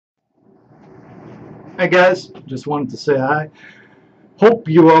Hey guys, just wanted to say hi. Hope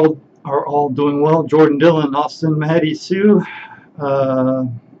you all are all doing well. Jordan, Dylan, Austin, Maddie, Sue.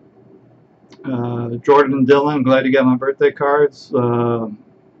 Jordan and Dylan, glad you got my birthday cards.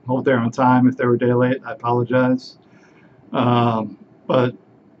 Hope they're on time. If they were a day late, I apologize. But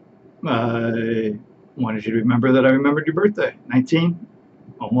I wanted you to remember that I remembered your birthday. 19,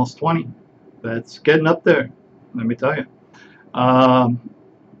 almost 20. That's getting up there, let me tell you.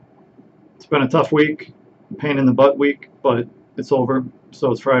 It's been a tough week, pain in the butt week, but it's over.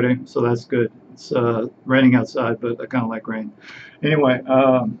 So it's Friday, so that's good. It's raining outside, but I kind of like rain. Anyway,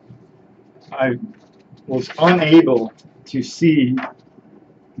 I was unable to see. Let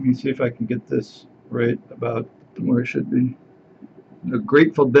me see if I can get this right about where it should be. The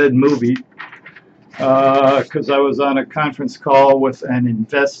Grateful Dead movie, because I was on a conference call with an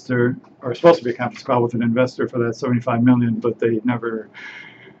investor, or supposed to be a conference call with an investor for that 75 million, but they never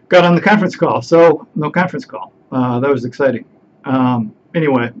got on the conference call, so no conference call. That was exciting.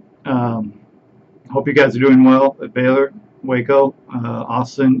 Anyway, hope you guys are doing well at Baylor, Waco,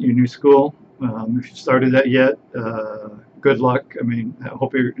 Austin, your new school. If you started that yet, good luck. I mean, I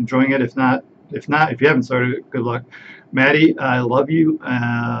hope you're enjoying it. If you haven't started it, good luck. Maddie, I love you.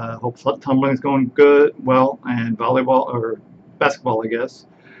 Hope tumbling is going well, and volleyball or basketball, I guess.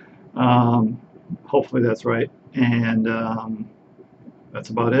 Hopefully that's right. And that's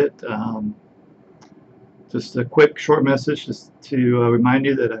about it. Just a quick, short message just to remind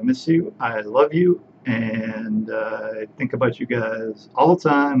you that I miss you, I love you, and I think about you guys all the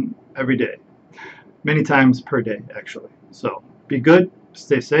time, every day. Many times per day, actually. So be good,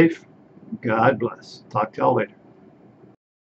 stay safe, God bless. Talk to y'all later.